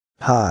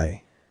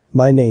Hi.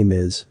 My name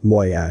is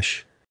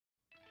Moyash.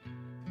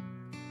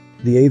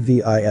 The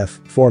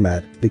AVIF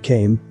format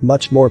became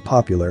much more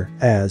popular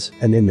as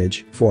an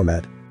image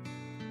format.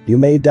 You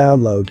may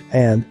download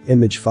an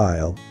image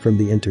file from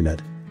the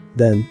internet.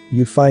 Then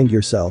you find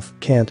yourself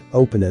can't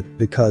open it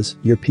because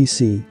your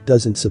PC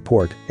doesn't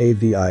support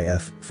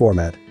AVIF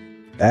format.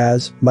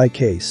 As my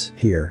case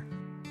here.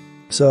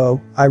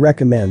 So I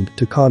recommend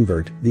to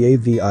convert the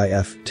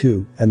AVIF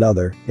to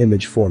another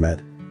image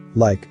format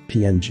like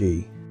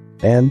PNG.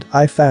 And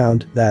I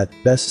found that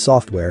best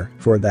software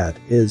for that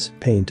is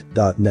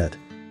Paint.net.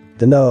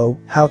 To know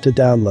how to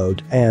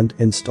download and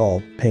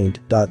install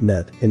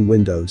Paint.net in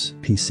Windows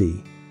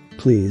PC,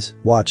 please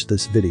watch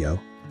this video.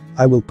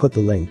 I will put the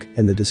link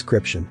in the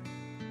description.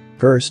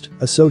 First,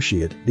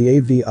 associate the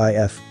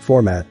AVIF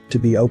format to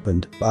be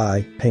opened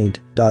by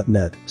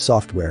Paint.net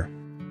software.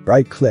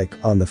 Right-click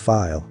on the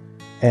file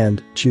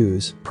and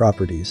choose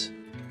Properties.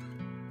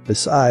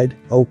 Beside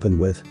Open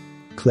with,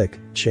 click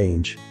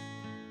Change.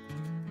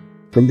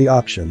 From the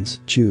options,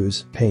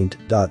 choose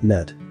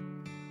Paint.net.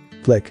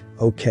 Click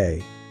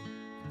OK.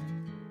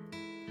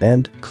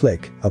 And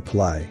click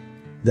Apply.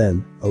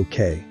 Then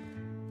OK.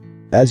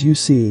 As you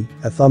see,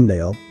 a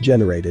thumbnail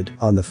generated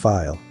on the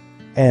file.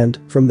 And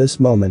from this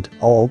moment,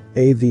 all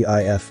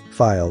AVIF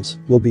files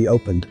will be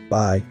opened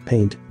by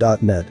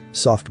Paint.net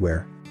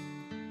software.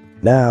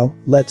 Now,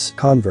 let's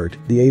convert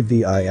the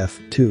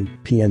AVIF to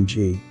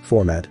PNG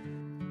format.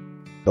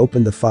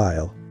 Open the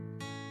file.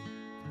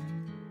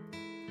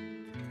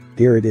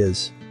 Here it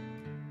is.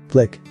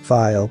 Click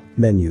File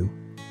menu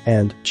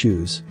and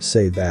choose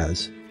Save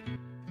As.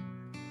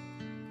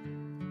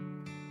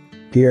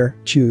 Here,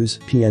 choose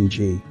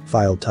PNG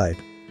file type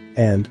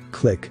and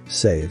click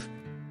Save.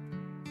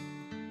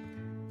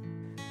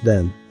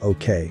 Then,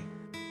 OK.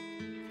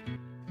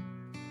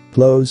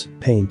 Close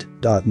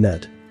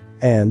Paint.net.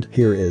 And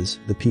here is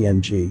the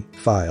PNG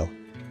file,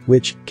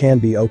 which can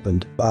be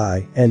opened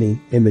by any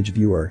image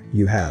viewer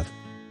you have.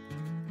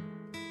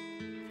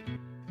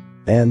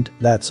 And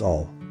that's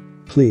all.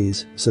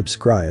 Please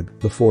subscribe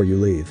before you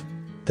leave.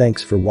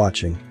 Thanks for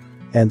watching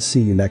and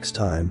see you next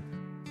time.